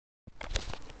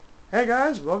Hey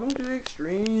guys, welcome to the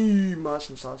Extreme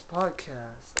Awesome Sauce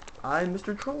Podcast. I'm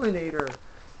Mr. Trollinator.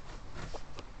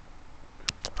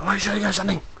 I want to show you guys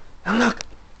something. Now look!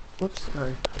 Whoops,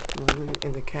 sorry. I'm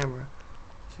in the camera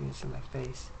so you can see my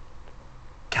face.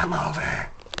 Come over!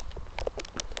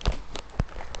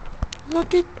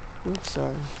 Look at... Oops,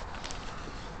 sorry.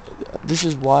 This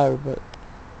is wire, but...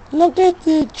 Look at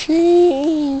the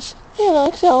trees! They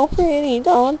look so pretty,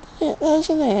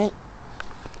 doesn't it?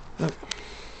 Look.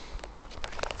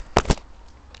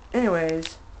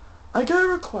 Anyways, I got a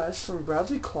request from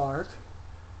Bradley Clark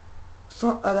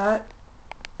that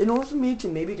in order for me to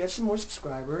maybe get some more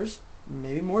subscribers,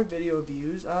 maybe more video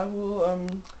views, I will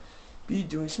be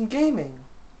doing some gaming.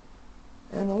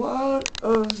 And a lot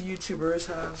of YouTubers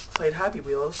have played Happy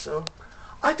Wheels, so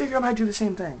I figure I might do the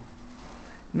same thing.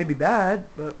 Maybe bad,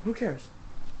 but who cares?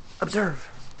 Observe.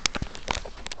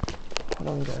 Hold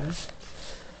on, guys.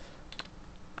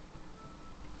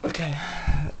 Okay,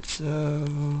 so...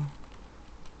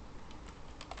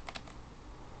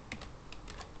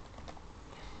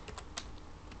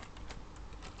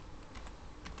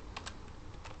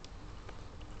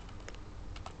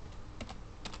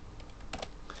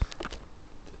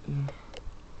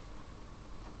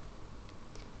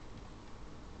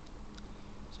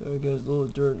 So it goes a little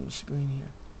dirt on the screen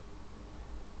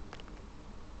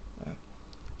here.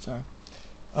 Sorry.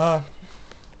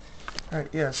 Alright,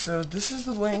 yeah, so this is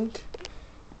the link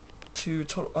to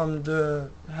the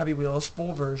Happy Wheels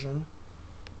full version.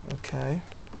 Okay.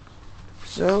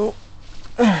 So,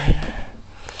 let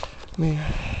me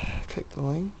click the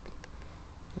link.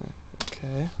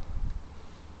 Okay.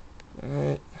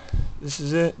 Alright. This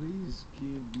is it. Please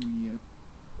give me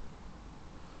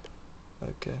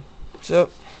Okay. So,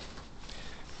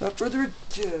 without further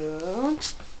ado,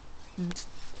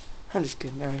 I'm just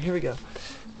kidding. Alright, here we go.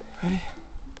 Ready?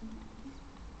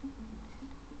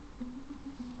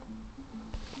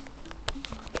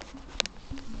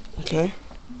 Okay.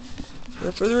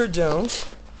 Without further ado,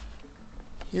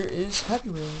 here is Happy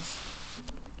Wheels.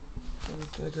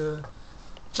 Let's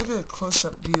look at a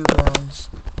close-up view, guys.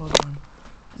 Hold on.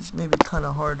 This may be kind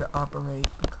of hard to operate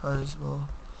because, well,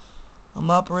 I'm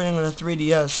operating on a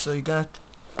 3DS, so you're gonna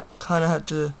kind of have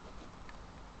to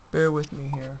bear with me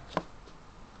here.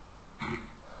 Oh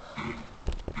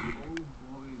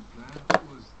boy, that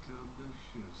was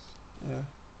delicious. Yeah.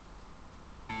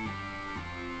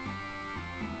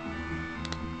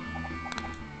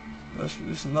 Let's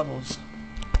do some levels.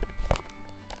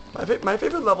 My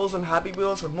favorite levels on Happy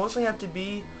Wheels would mostly have to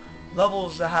be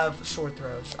levels that have sword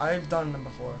throws. I've done them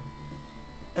before.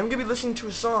 I'm gonna be listening to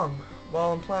a song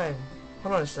while I'm playing.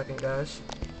 Hold on a second, guys.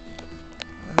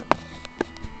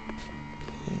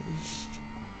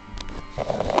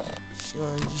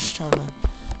 Sorry, just trying to...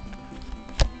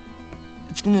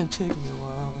 It's gonna take me a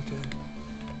while, okay.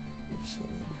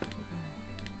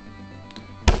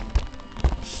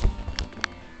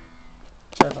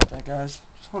 Sorry about that, guys.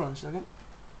 Just hold on a second.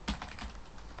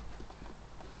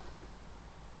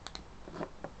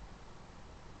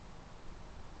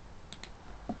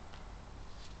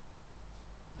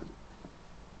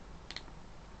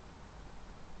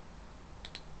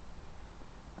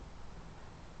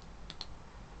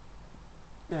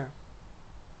 There.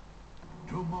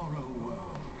 Tomorrow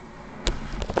world.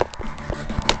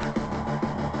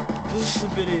 This is the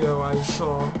video I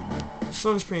saw. The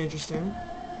song's pretty interesting.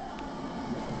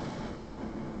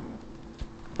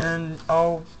 And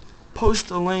I'll post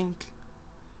a link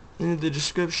in the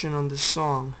description on this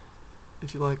song,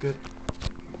 if you like it.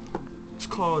 It's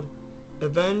called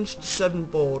Avenged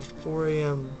Sevenfold, 4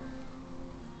 AM.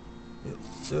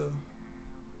 It's,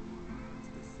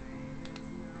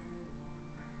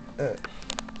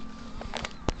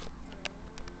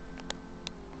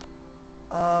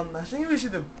 I think it was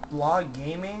either Blog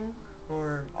Gaming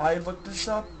or I looked this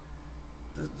up,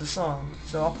 the song.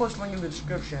 So I'll post a link in the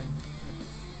description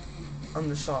on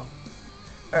the song.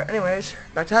 Alright, anyways,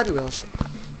 back to Happy Wheels.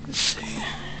 Let's see.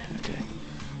 Okay.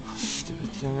 Stupid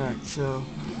thing. Alright, so,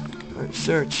 alright,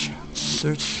 search.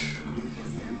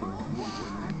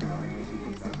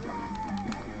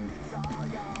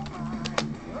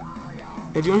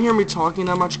 If you don't hear me talking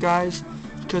that much, guys,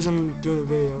 it's because I'm doing a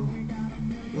video.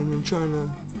 And I'm trying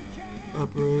to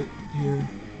operate here.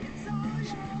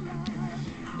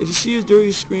 If you see a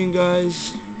dirty screen,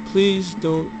 guys, please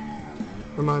don't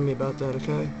remind me about that,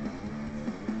 okay?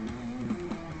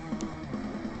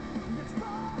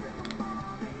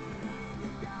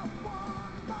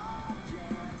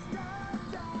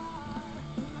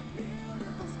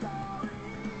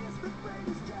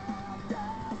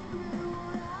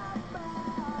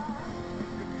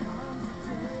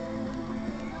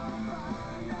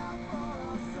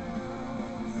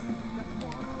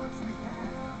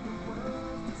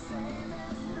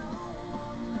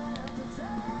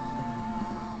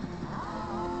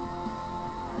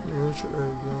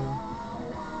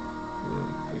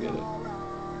 get it.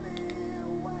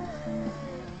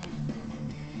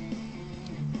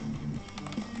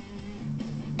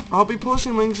 I'll be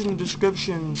posting links in the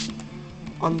descriptions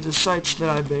on the sites that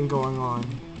I've been going on,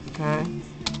 okay?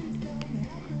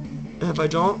 And if I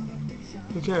don't,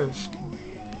 who cares?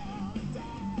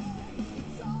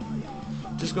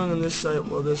 Just going on this site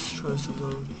while this tries to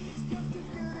load.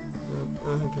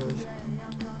 Yeah, who cares?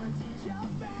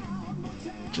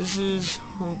 This is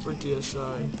home for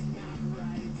DSI.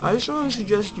 I strongly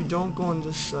suggest you don't go on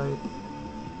this site.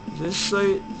 This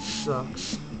site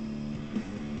sucks.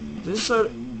 This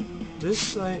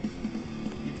site,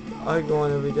 I go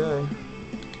on every day.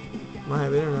 I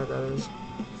have internet, that is.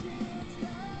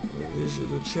 These are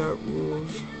the chat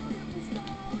rules.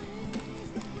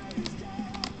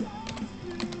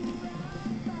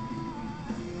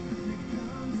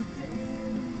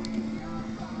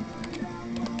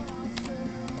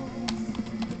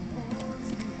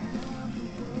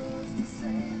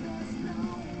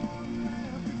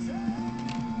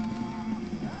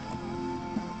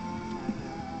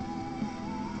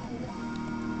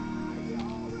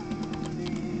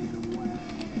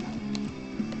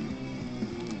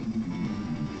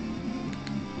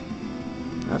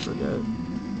 I forget.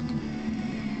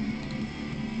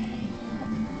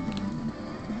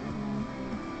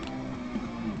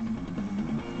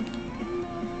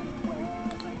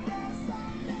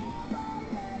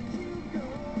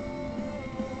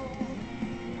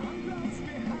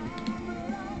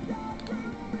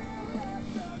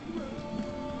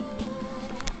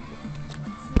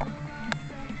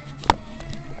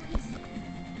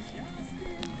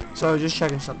 So I was just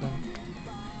checking something.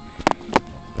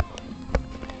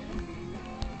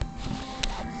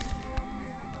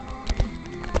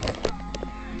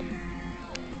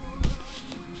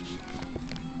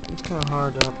 It's kind of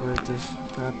hard to operate this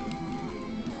crap.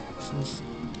 Since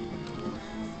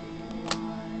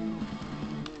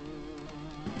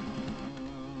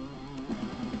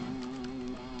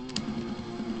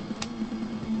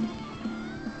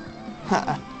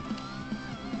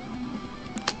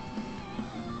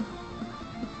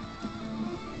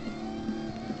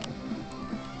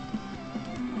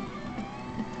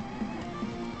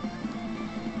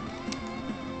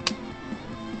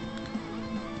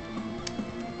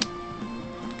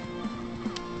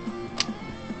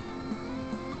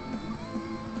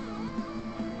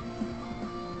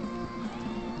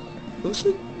looks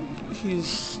like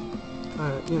he's,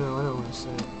 you know, I don't want to say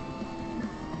it.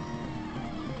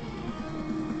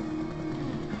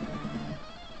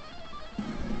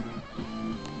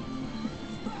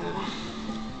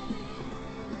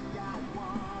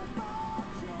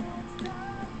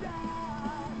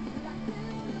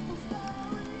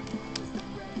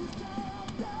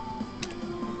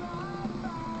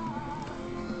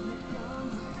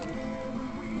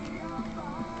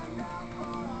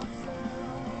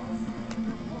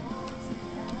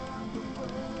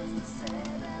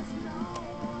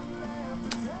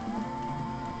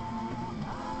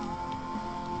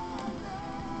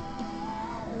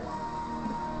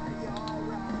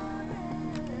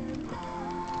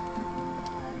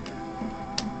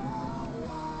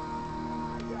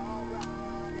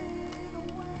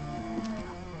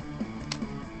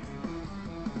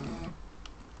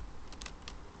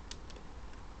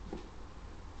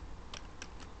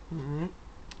 Alright.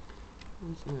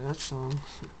 Listen to that song.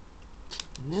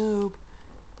 Noob.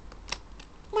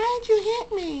 Why'd you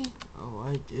hit me? Oh,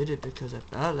 I did it because I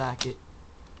felt like it.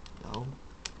 No.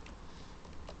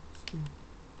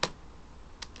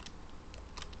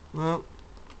 Well,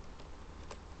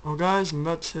 guys, I'm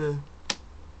about to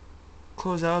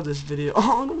close out this video.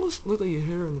 Oh, it almost looked like your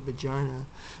hair in the vagina.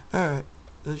 Alright,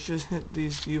 let's just hit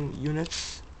these few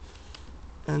units.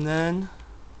 And then,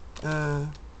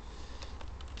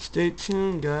 stay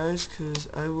tuned, guys, because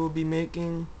I will be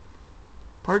making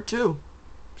part 2.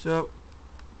 So,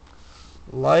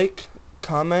 like,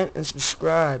 comment, and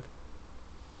subscribe.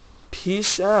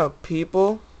 Peace out,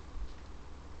 people.